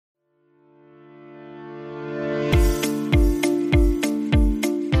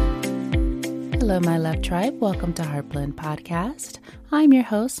Hello, my love tribe. Welcome to Heartblend Podcast. I'm your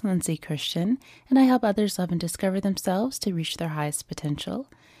host, Lindsay Christian, and I help others love and discover themselves to reach their highest potential.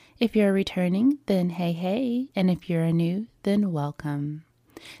 If you're returning, then hey, and if you're new, then welcome.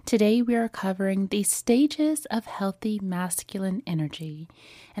 Today we are covering the stages of healthy masculine energy,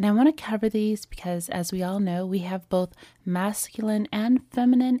 and I want to cover these because, as we all know, we have both masculine and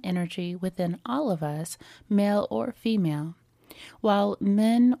feminine energy within all of us, male or female. While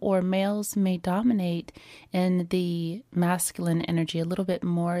men or males may dominate in the masculine energy a little bit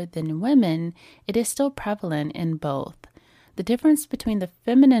more than women, it is still prevalent in both. The difference between the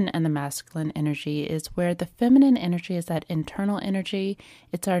feminine and the masculine energy is where the feminine energy is that internal energy,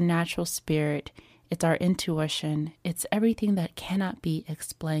 it's our natural spirit, it's our intuition, it's everything that cannot be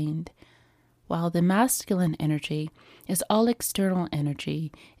explained. While the masculine energy is all external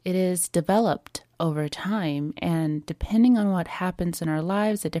energy, it is developed over time, and depending on what happens in our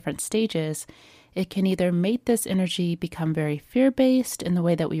lives at different stages, it can either make this energy become very fear-based in the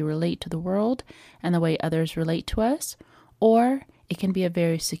way that we relate to the world and the way others relate to us, or it can be a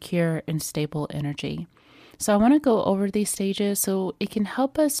very secure and stable energy. So I want to go over these stages so it can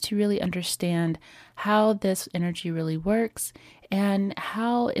help us to really understand how this energy really works and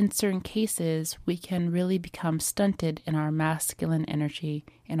how in certain cases we can really become stunted in our masculine energy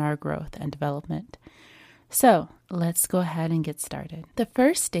in our growth and development. So let's go ahead and get started. The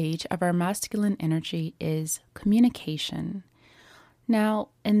first stage of our masculine energy is communication. Now,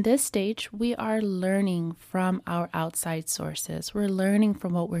 in this stage, we are learning from our outside sources. We're learning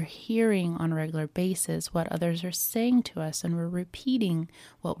from what we're hearing on a regular basis, what others are saying to us, and we're repeating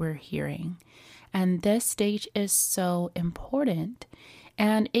what we're hearing. And this stage is so important.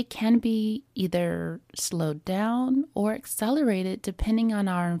 And it can be either slowed down or accelerated depending on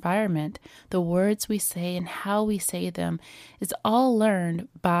our environment. The words we say and how we say them is all learned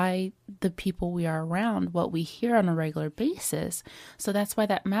by the people we are around, what we hear on a regular basis. So that's why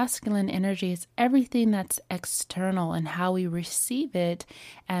that masculine energy is everything that's external and how we receive it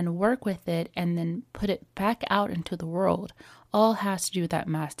and work with it and then put it back out into the world. All has to do with that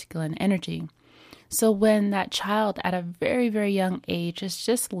masculine energy. So when that child at a very, very young age is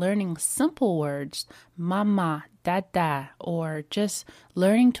just learning simple words, mama, dada, or just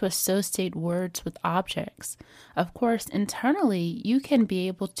learning to associate words with objects, of course, internally, you can be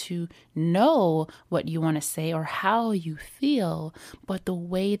able to know what you want to say or how you feel, but the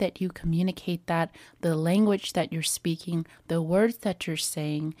way that you communicate that, the language that you're speaking, the words that you're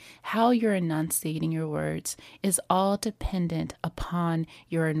saying, how you're enunciating your words is all dependent upon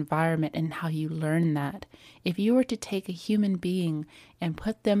your environment and how you learn that. If you were to take a human being and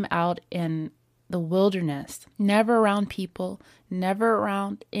put them out in the wilderness, never around people, never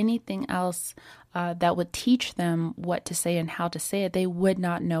around anything else that would teach them what to say and how to say it, they would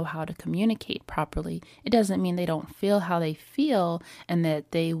not know how to communicate properly. It doesn't mean they don't feel how they feel and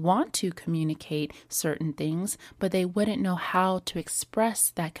that they want to communicate certain things, but they wouldn't know how to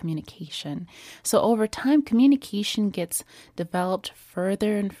express that communication. So over time, communication gets developed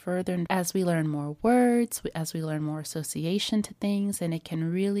further and further as we learn more words, as we learn more association to things, and it can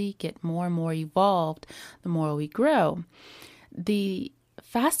really get more and more evolved the more we grow. The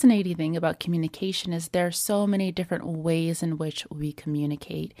fascinating thing about communication is there are so many different ways in which we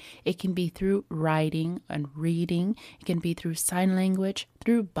communicate. It can be through writing and reading. It can be through sign language,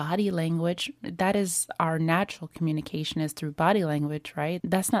 through body language. That is our natural communication, is through body language, right?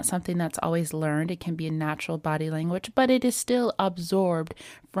 That's not something that's always learned. It can be a natural body language, but it is still absorbed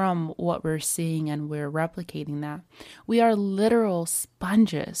from what we're seeing and we're replicating that. We are literal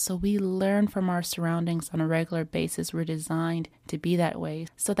sponges, so we learn from our surroundings on a regular basis. We're designed to be that way.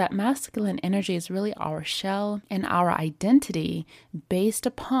 So that masculine energy is really our shell and our identity based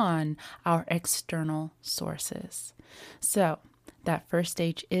upon our external sources. So that first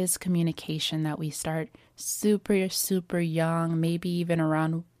stage is communication, that we start super, super young, maybe even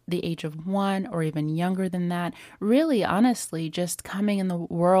around the age of 1 or even younger than that. Really, honestly, just coming in the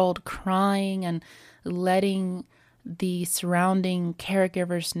world, crying and letting the surrounding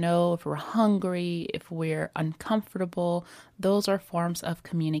caregivers know if we're hungry, if we're uncomfortable. Those are forms of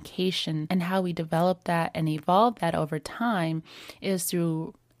communication, and how we develop that and evolve that over time is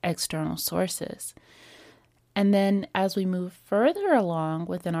through external sources. And then as we move further along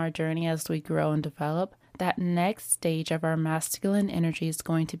within our journey, as we grow and develop, that next stage of our masculine energy is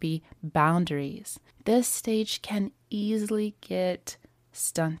going to be boundaries. This stage can easily get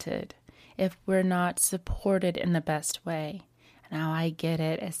stunted if we're not supported in the best way. Now I get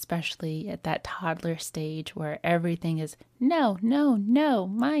it, especially at that toddler stage where everything is no, no, no,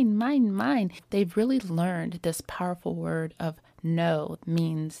 mine, mine, mine. They've really learned this powerful word of no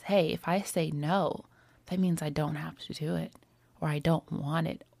means, hey, if I say no, that means I don't have to do it, or I don't want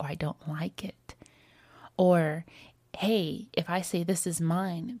it, or I don't like it. Or, hey, if I say this is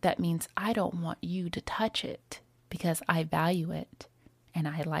mine, that means I don't want you to touch it because I value it and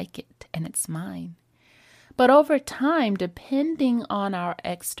I like it and it's mine. But over time, depending on our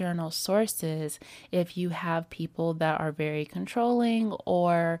external sources, if you have people that are very controlling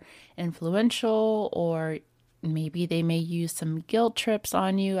or influential, or maybe they may use some guilt trips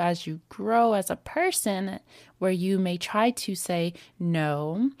on you as you grow as a person, where you may try to say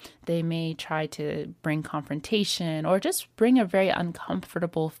no, they may try to bring confrontation or just bring a very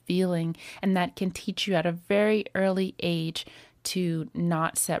uncomfortable feeling, and that can teach you at a very early age to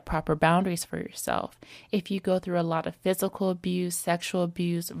not set proper boundaries for yourself. If you go through a lot of physical abuse, sexual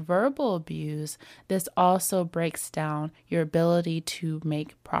abuse, verbal abuse, this also breaks down your ability to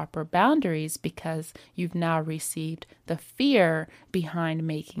make proper boundaries because you've now received the fear behind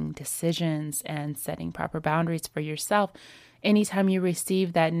making decisions and setting proper boundaries for yourself. Anytime you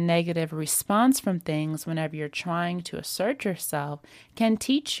receive that negative response from things whenever you're trying to assert yourself can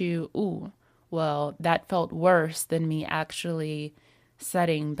teach you, well, that felt worse than me actually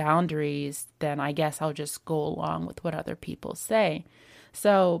setting boundaries, then I guess I'll just go along with what other people say.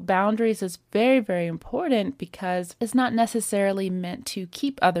 So boundaries is very, very important because it's not necessarily meant to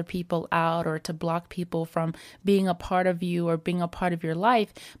keep other people out or to block people from being a part of you or being a part of your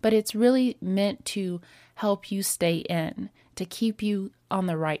life, but it's really meant to help you stay in, to keep you on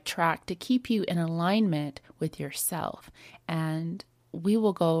the right track, to keep you in alignment with yourself. And we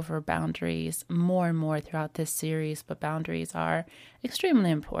will go over boundaries more and more throughout this series, but boundaries are extremely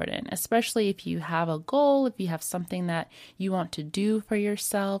important, especially if you have a goal, if you have something that you want to do for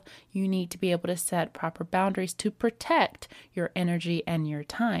yourself. You need to be able to set proper boundaries to protect your energy and your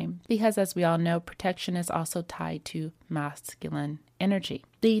time, because as we all know, protection is also tied to masculine energy.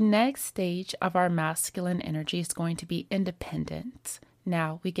 The next stage of our masculine energy is going to be independence.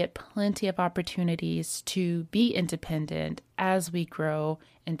 Now, we get plenty of opportunities to be independent as we grow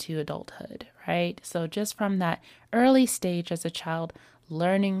into adulthood, right? So just from that early stage as a child,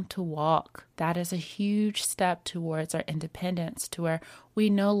 learning to walk, that is a huge step towards our independence, to where we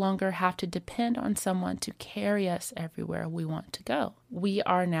no longer have to depend on someone to carry us everywhere we want to go. We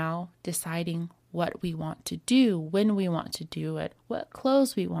are now deciding what we want to do, when we want to do it, what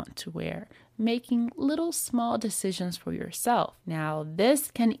clothes we want to wear, making little small decisions for yourself. Now,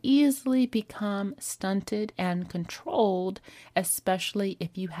 this can easily become stunted and controlled, especially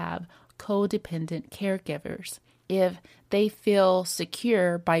if you have codependent caregivers. If they feel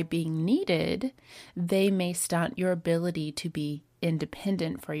secure by being needed, they may stunt your ability to be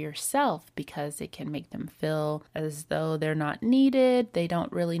independent for yourself, because it can make them feel as though they're not needed. They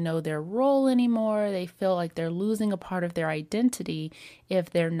don't really know their role anymore. They feel like they're losing a part of their identity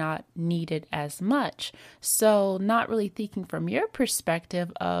if they're not needed as much. So not really thinking from your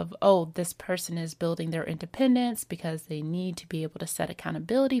perspective of, this person is building their independence because they need to be able to set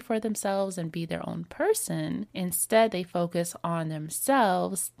accountability for themselves and be their own person. Instead, they focus on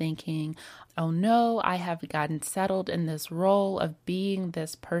themselves, thinking, oh no, I have gotten settled in this role of being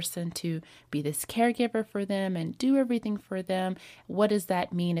this person to be this caregiver for them and do everything for them. What does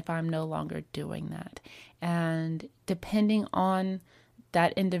that mean if I'm no longer doing that? And depending on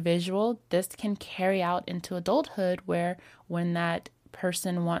that individual, this can carry out into adulthood, where when that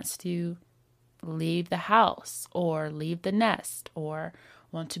person wants to leave the house or leave the nest or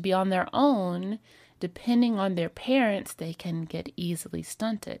want to be on their own, depending on their parents, they can get easily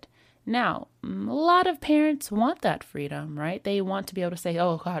stunted. Now, a lot of parents want that freedom, right? They want to be able to say,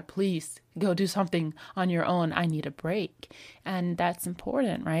 oh God, please go do something on your own. I need a break. And that's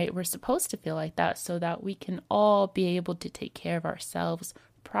important, right? We're supposed to feel like that so that we can all be able to take care of ourselves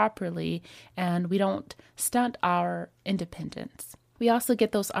properly and we don't stunt our independence. We also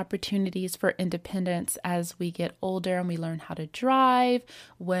get those opportunities for independence as we get older and we learn how to drive,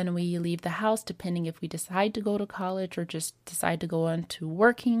 when we leave the house, depending if we decide to go to college or just decide to go into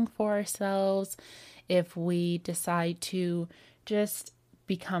working for ourselves, if we decide to just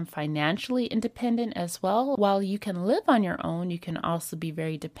become financially independent as well. While you can live on your own, you can also be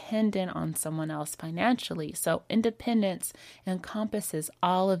very dependent on someone else financially. So independence encompasses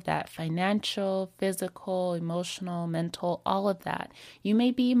all of that: financial, physical, emotional, mental, all of that. You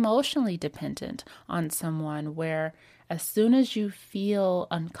may be emotionally dependent on someone, where as soon as you feel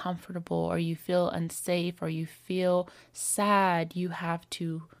uncomfortable or you feel unsafe or you feel sad, you have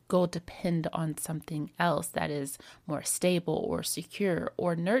to go depend on something else that is more stable or secure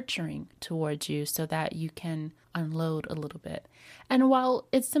or nurturing towards you so that you can unload a little bit. And while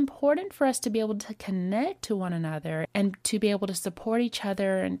it's important for us to be able to connect to one another and to be able to support each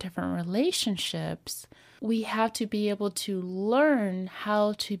other in different relationships, we have to be able to learn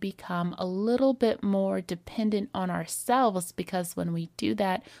how to become a little bit more dependent on ourselves, because when we do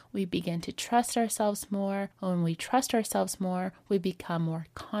that, we begin to trust ourselves more. When we trust ourselves more, we become more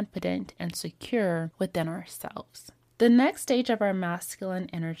confident and secure within ourselves. The next stage of our masculine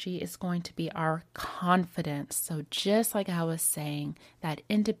energy is going to be our confidence. So just like I was saying, that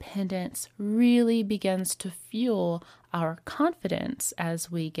independence really begins to fuel our confidence as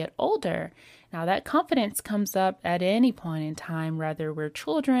we get older. Now, that confidence comes up at any point in time, whether we're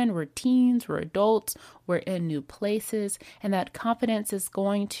children, we're teens, we're adults, we're in new places, and that confidence is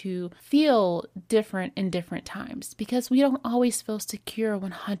going to feel different in different times because we don't always feel secure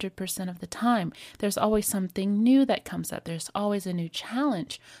 100% of the time. There's always something new that comes up. There's always a new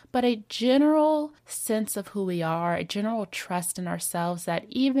challenge, but a general sense of who we are, a general trust in ourselves that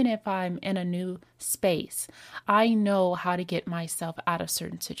even if I'm in a new space, I know how to get myself out of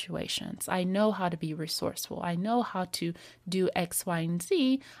certain situations. I know how to be resourceful. I know how to do X, Y, and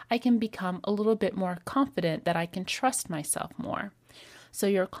Z. I can become a little bit more confident that I can trust myself more. So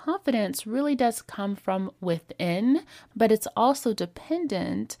your confidence really does come from within, but it's also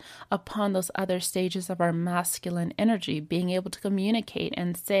dependent upon those other stages of our masculine energy, being able to communicate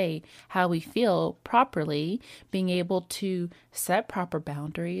and say how we feel properly, being able to set proper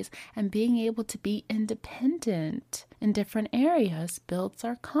boundaries, and being able to be independent in different areas builds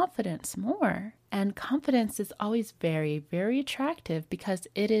our confidence more. And confidence is always very, very attractive because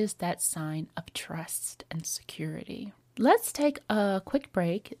it is that sign of trust and security. Let's take a quick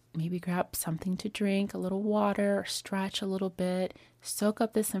break, maybe grab something to drink, a little water, stretch a little bit, soak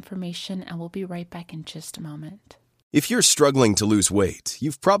up this information, and we'll be right back in just a moment. If you're struggling to lose weight,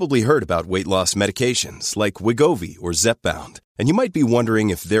 you've probably heard about weight loss medications like Wegovy or Zepbound, and you might be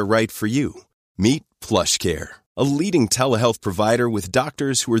wondering if they're right for you. Meet PlushCare, a leading telehealth provider with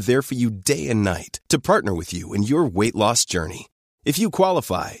doctors who are there for you day and night to partner with you in your weight loss journey. If you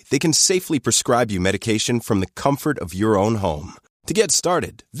qualify, they can safely prescribe you medication from the comfort of your own home. To get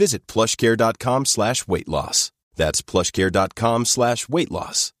started, visit plushcare.com/weight-loss. That's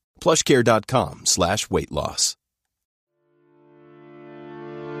plushcare.com/weight-loss. plushcare.com/weight-loss.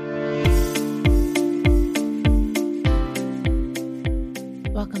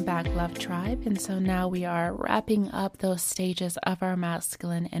 Welcome back, Love Tribe. And so now we are wrapping up those stages of our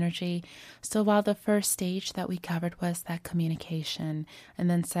masculine energy. So while the first stage that we covered was that communication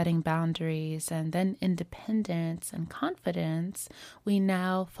and then setting boundaries and then independence and confidence, we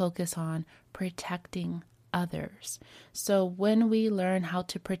now focus on protecting others. So when we learn how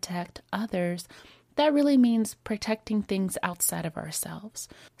to protect others, that really means protecting things outside of ourselves.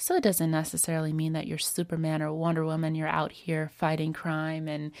 So it doesn't necessarily mean that you're Superman or Wonder Woman, you're out here fighting crime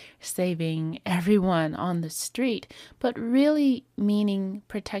and saving everyone on the street, but really meaning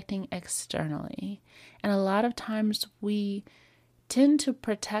protecting externally. And a lot of times we tend to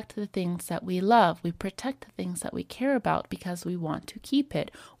protect the things that we love. We protect the things that we care about because we want to keep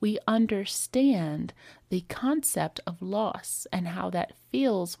it. We understand the concept of loss and how that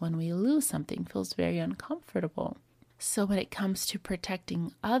feels when we lose something. It feels very uncomfortable. So when it comes to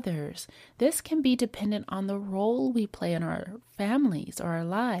protecting others, this can be dependent on the role we play in our families or our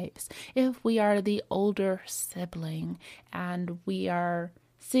lives. If we are the older sibling and we are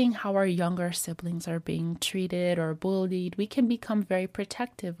seeing how our younger siblings are being treated or bullied, we can become very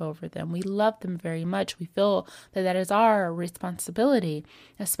protective over them. We love them very much. We feel that that is our responsibility,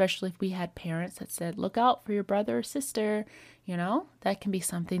 especially if we had parents that said, look out for your brother or sister. You know, that can be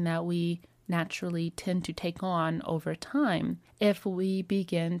something that we naturally tend to take on over time. If we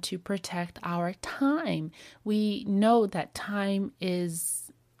begin to protect our time, we know that time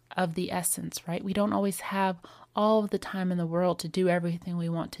is of the essence, right? We don't always have all of the time in the world to do everything we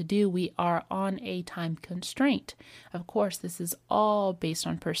want to do. We are on a time constraint. Of course, this is all based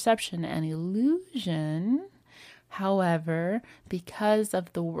on perception and illusion. However, because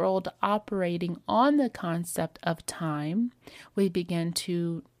of the world operating on the concept of time, we begin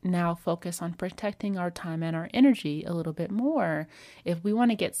to now focus on protecting our time and our energy a little bit more. If we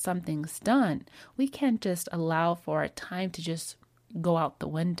want to get some things done, we can't just allow for our time to just go out the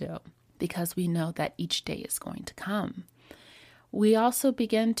window, because we know that each day is going to come. We also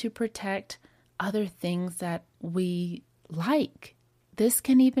begin to protect other things that we like. This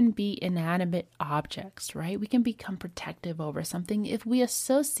can even be inanimate objects, right? We can become protective over something if we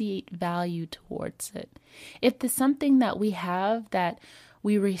associate value towards it. If there's something that we have that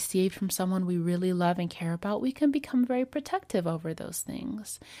we received from someone we really love and care about, we can become very protective over those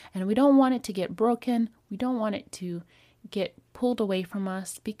things. And we don't want it to get broken. We don't want it to get pulled away from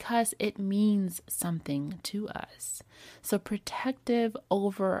us because it means something to us. So protective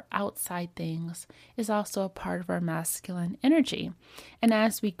over outside things is also a part of our masculine energy. And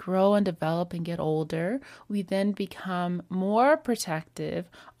as we grow and develop and get older, we then become more protective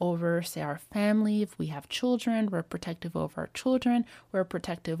over, say, our family. If we have children, we're protective over our children. We're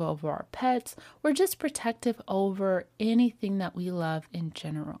protective over our pets. We're just protective over anything that we love in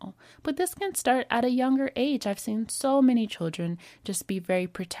general. But this can start at a younger age. I've seen so many children just be very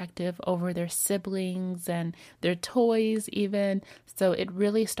protective over their siblings and their toys even. So it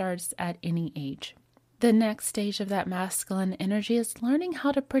really starts at any age. The next stage of that masculine energy is learning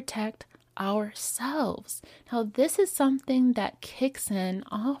how to protect ourselves. Now, this is something that kicks in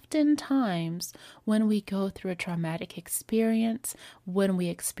oftentimes when we go through a traumatic experience, when we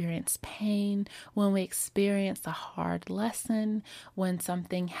experience pain, when we experience a hard lesson, when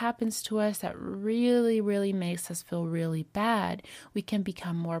something happens to us that really makes us feel really bad. We can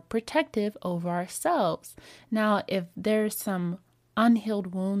become more protective over ourselves. Now, if there's some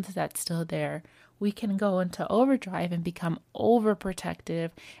unhealed wounds that's still there, we can go into overdrive and become overprotective,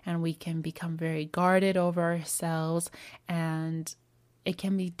 and we can become very guarded over ourselves, and it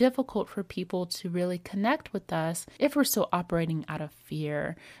can be difficult for people to really connect with us if we're still operating out of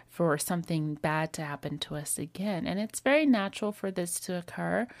fear for something bad to happen to us again. And it's very natural for this to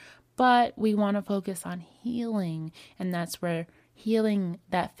occur, but we want to focus on healing, and that's where healing,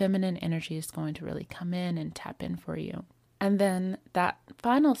 that feminine energy, is going to really come in and tap in for you. And then that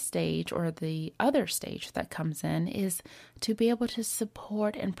final stage, or the other stage that comes in, is to be able to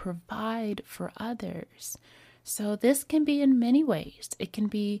support and provide for others. So this can be in many ways. It can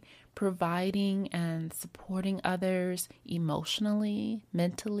be providing and supporting others emotionally,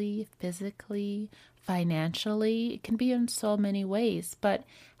 mentally, physically, financially. It can be in so many ways, but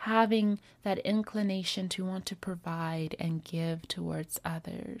having that inclination to want to provide and give towards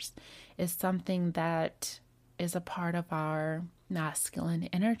others is something that is a part of our masculine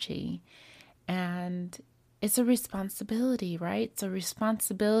energy. And it's a responsibility, right? So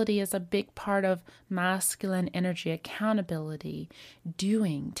responsibility is a big part of masculine energy. Accountability,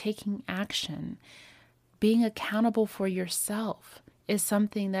 doing, taking action, being accountable for yourself is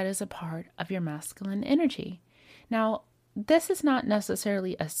something that is a part of your masculine energy. Now, this is not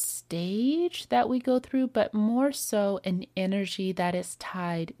necessarily a stage that we go through, but more so an energy that is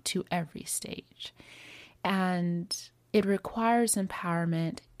tied to every stage. And it requires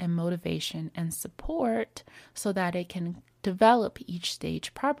empowerment and motivation and support so that it can develop each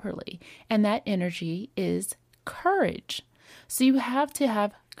stage properly. And that energy is courage. So you have to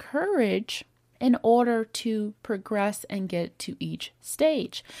have courage in order to progress and get to each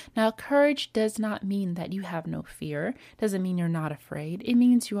stage. Now, courage does not mean that you have no fear. Doesn't mean you're not afraid. It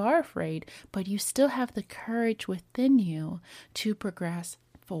means you are afraid, but you still have the courage within you to progress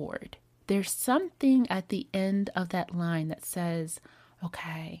forward. There's something at the end of that line that says,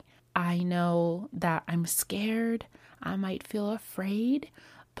 okay, I know that I'm scared, I might feel afraid,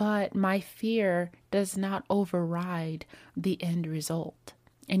 but my fear does not override the end result.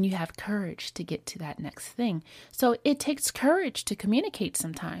 And you have courage to get to that next thing. So it takes courage to communicate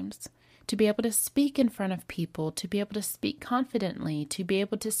sometimes, to be able to speak in front of people, to be able to speak confidently, to be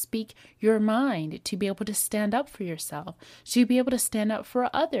able to speak your mind, to be able to stand up for yourself, to be able to stand up for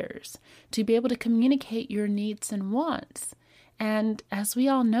others, to be able to communicate your needs and wants. And as we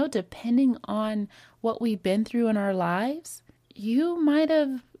all know, depending on what we've been through in our lives, you might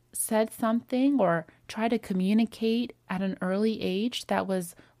have said something or tried to communicate at an early age that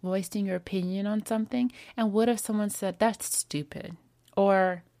was voicing your opinion on something. And what if someone said, that's stupid?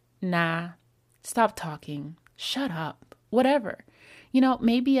 Or, nah, stop talking, shut up, whatever.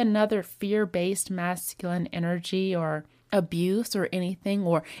 Maybe another fear-based masculine energy or abuse or anything,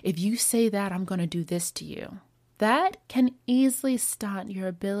 or if you say that, I'm going to do this to you. That can easily stunt your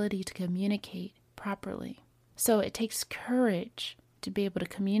ability to communicate properly. So it takes courage to be able to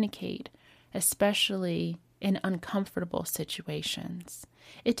communicate, especially in uncomfortable situations.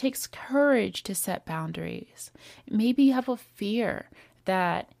 It takes courage to set boundaries. Maybe you have a fear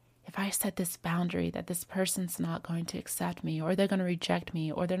that if I set this boundary, that this person's not going to accept me, or they're going to reject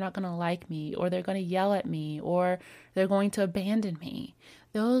me, or they're not going to like me, or they're going to yell at me, or they're going to abandon me.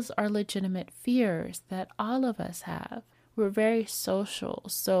 Those are legitimate fears that all of us have. We're very social,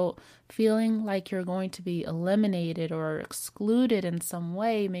 so feeling like you're going to be eliminated or excluded in some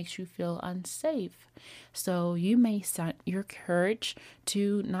way makes you feel unsafe. So you may set your courage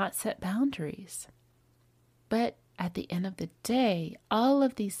to not set boundaries. But at the end of the day, all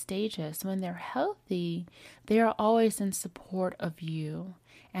of these stages, when they're healthy, they are always in support of you.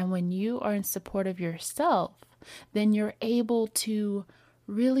 And when you are in support of yourself, then you're able to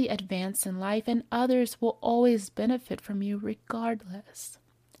really advance in life, and others will always benefit from you regardless.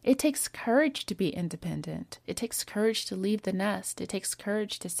 It takes courage to be independent. It takes courage to leave the nest. It takes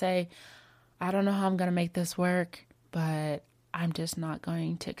courage to say, I don't know how I'm going to make this work, but I'm just not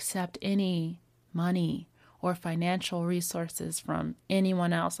going to accept any money or financial resources from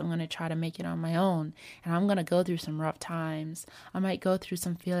anyone else. I'm going to try to make it on my own. And I'm going to go through some rough times. I might go through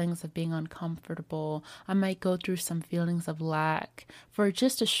some feelings of being uncomfortable. I might go through some feelings of lack for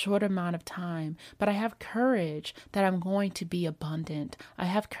just a short amount of time. But I have courage that I'm going to be abundant. I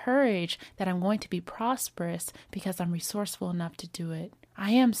have courage that I'm going to be prosperous because I'm resourceful enough to do it. I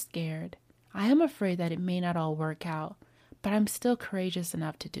am scared. I am afraid that it may not all work out, but I'm still courageous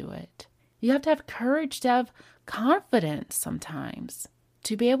enough to do it. You have to have courage to have confidence sometimes,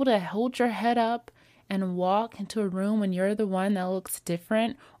 to be able to hold your head up and walk into a room when you're the one that looks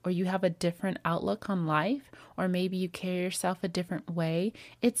different, or you have a different outlook on life, or maybe you carry yourself a different way.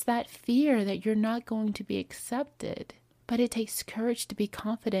 It's that fear that you're not going to be accepted, but it takes courage to be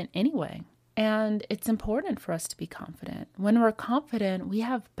confident anyway. And it's important for us to be confident. When we're confident, we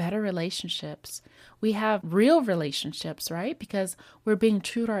have better relationships. We have real relationships, right? Because we're being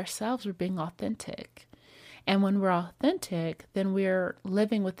true to ourselves. We're being authentic. And when we're authentic, then we're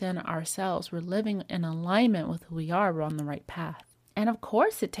living within ourselves. We're living in alignment with who we are. We're on the right path. And of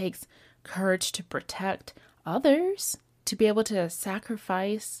course, it takes courage to protect others, to be able to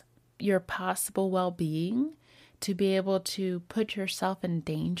sacrifice your possible well-being, to be able to put yourself in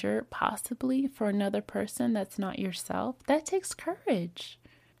danger, possibly for another person that's not yourself. That takes courage.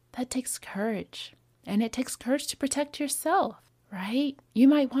 That takes courage. And it takes courage to protect yourself, right? You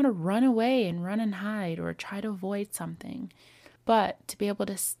might want to run away and run and hide or try to avoid something. But to be able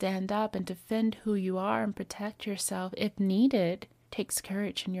to stand up and defend who you are and protect yourself if needed takes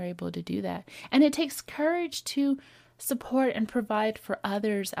courage, and you're able to do that. And it takes courage to support and provide for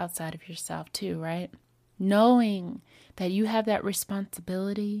others outside of yourself too, right? Knowing that you have that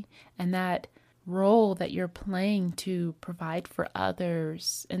responsibility and that role that you're playing to provide for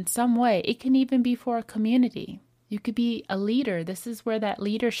others in some way. It can even be for a community. You could be a leader. This is where that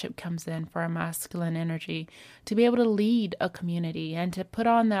leadership comes in for our masculine energy, to be able to lead a community and to put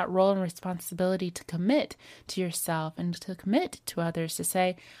on that role and responsibility to commit to yourself and to commit to others, to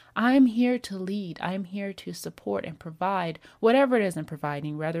say, I'm here to lead. I'm here to support and provide whatever it is I'm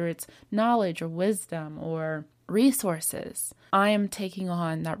providing, whether it's knowledge or wisdom or resources. I am taking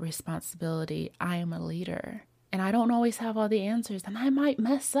on that responsibility. I am a leader, and I don't always have all the answers, and I might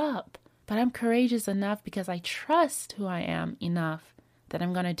mess up. But I'm courageous enough because I trust who I am enough that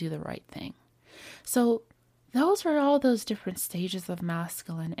I'm going to do the right thing. So those are all those different stages of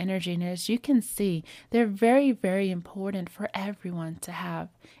masculine energy. And as you can see, they're very, very important for everyone to have.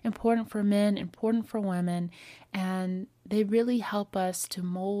 Important for men, important for women. And they really help us to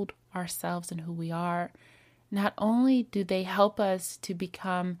mold ourselves and who we are. Not only do they help us to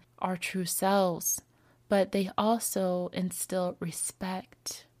become our true selves, but they also instill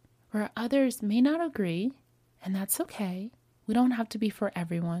respect, where others may not agree, and that's okay. We don't have to be for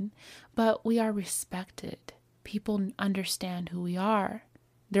everyone, but we are respected. People understand who we are.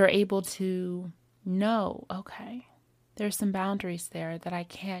 They're able to know, okay, there's some boundaries there that I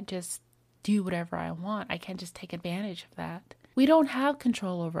can't just do whatever I want. I can't just take advantage of that. We don't have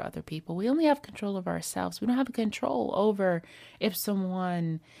control over other people. We only have control over ourselves. We don't have control over if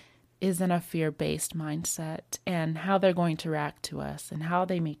someone is in a fear-based mindset and how they're going to react to us and how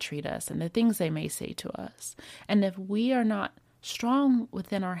they may treat us and the things they may say to us. And if we are not strong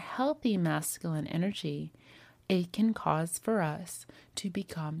within our healthy masculine energy, it can cause for us to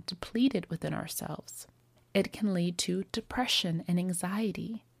become depleted within ourselves. It can lead to depression and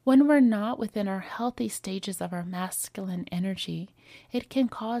anxiety. When we're not within our healthy stages of our masculine energy, it can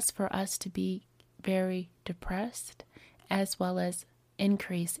cause for us to be very depressed as well as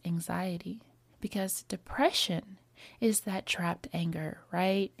increase anxiety, because depression is that trapped anger,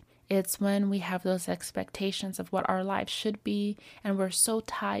 right? It's when we have those expectations of what our life should be, and we're so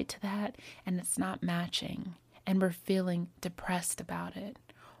tied to that, and it's not matching, and we're feeling depressed about it.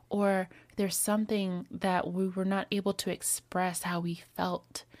 Or there's something that we were not able to express how we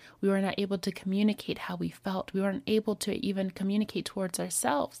felt. We were not able to communicate how we felt. We weren't able to even communicate towards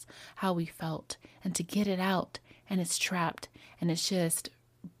ourselves how we felt and to get it out. And it's trapped, and it's just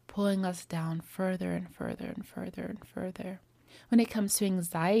pulling us down further and further and further and further. When it comes to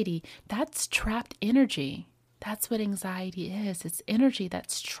anxiety, that's trapped energy. That's what anxiety is. It's energy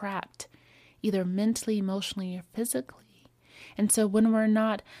that's trapped either mentally, emotionally, or physically. And so when we're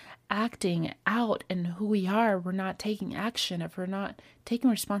not acting out in who we are, we're not taking action, if we're not taking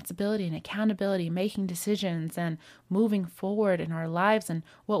responsibility and accountability, making decisions and moving forward in our lives and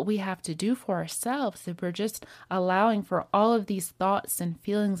what we have to do for ourselves, if we're just allowing for all of these thoughts and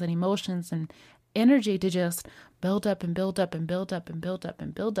feelings and emotions and energy to just build up and build up and build up and build up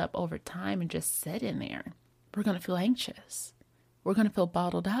and build up over time and just sit in there, we're going to feel anxious. We're going to feel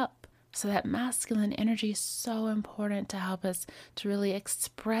bottled up. So that masculine energy is so important to help us to really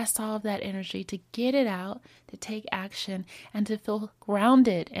express all of that energy, to get it out, to take action, and to feel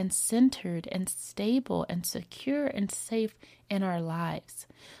grounded and centered and stable and secure and safe in our lives,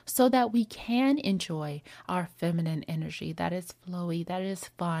 so that we can enjoy our feminine energy that is flowy, that is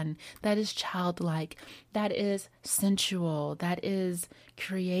fun, that is childlike, that is sensual, that is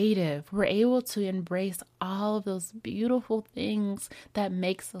creative. We're able to embrace all of those beautiful things that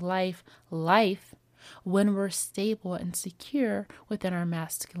makes life when we're stable and secure within our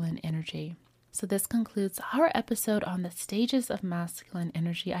masculine energy. So this concludes our episode on the stages of masculine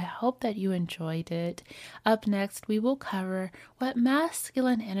energy. I hope that you enjoyed it. Up next, we will cover what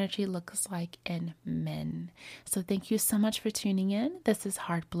masculine energy looks like in men. So thank you so much for tuning in. This is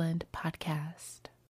Heart Blend Podcast.